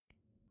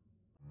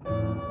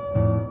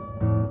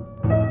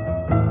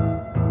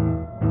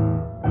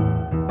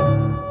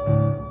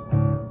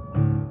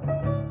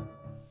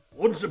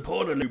Once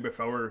upon a lute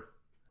before,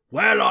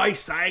 while I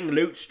sang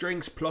lute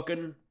strings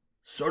plucking,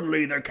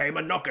 suddenly there came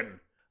a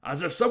knocking,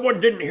 as if someone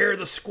didn't hear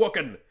the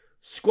squawking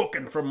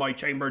from my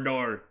chamber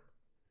door.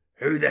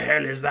 "Who the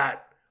hell is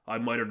that?" I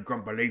muttered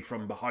grumpily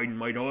from behind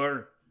my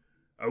door.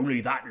 Only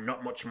that and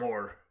not much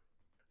more.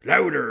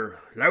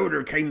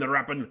 Louder came the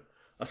rapping,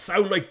 a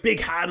sound like big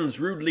hands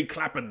rudely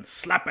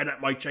slapping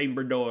at my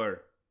chamber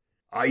door.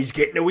 "I's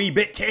getting a wee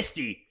bit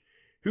testy.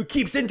 Who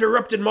keeps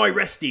interrupting my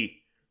resty?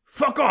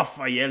 Fuck off,"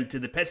 I yelled to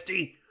the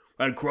pesty,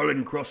 while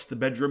crawling across the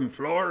bedroom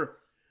floor.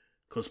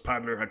 'Cause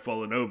Paddler had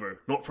fallen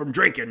over, not from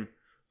drinking,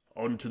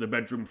 onto the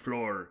bedroom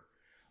floor,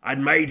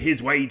 and made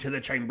his way to the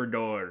chamber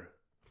door.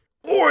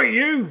 "Oi,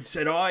 you,"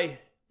 said I,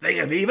 "thing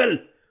of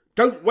evil,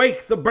 don't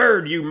wake the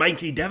bird, you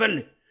manky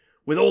devil,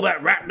 with all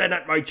that rattling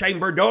at my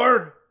chamber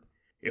door.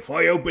 If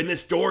I open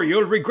this door,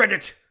 you'll regret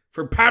it,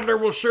 for Paddler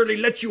will surely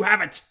let you have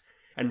it."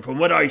 And from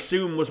what I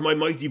assume was my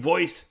mighty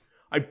voice,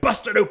 I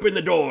busted open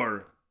the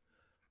door.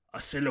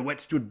 A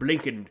silhouette stood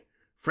blinking,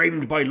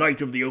 framed by light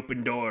of the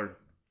open door.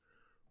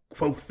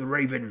 Quoth the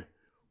raven,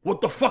 "What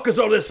the fuck is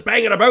all this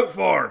banging about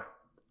for?"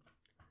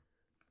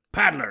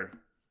 "Paddler,"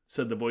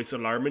 said the voice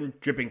alarming,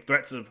 dripping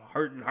threats of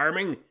hurt and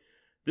harming,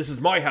 "this is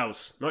my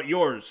house, not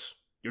yours.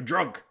 You're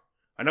drunk,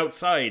 and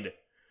outside,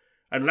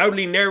 and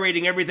loudly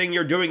narrating everything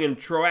you're doing in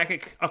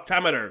troacic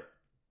octameter.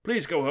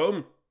 Please go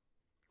home."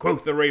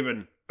 Quoth the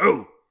raven,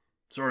 "Oh,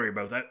 sorry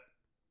about that.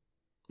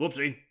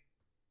 Whoopsie."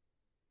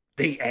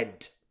 The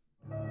end.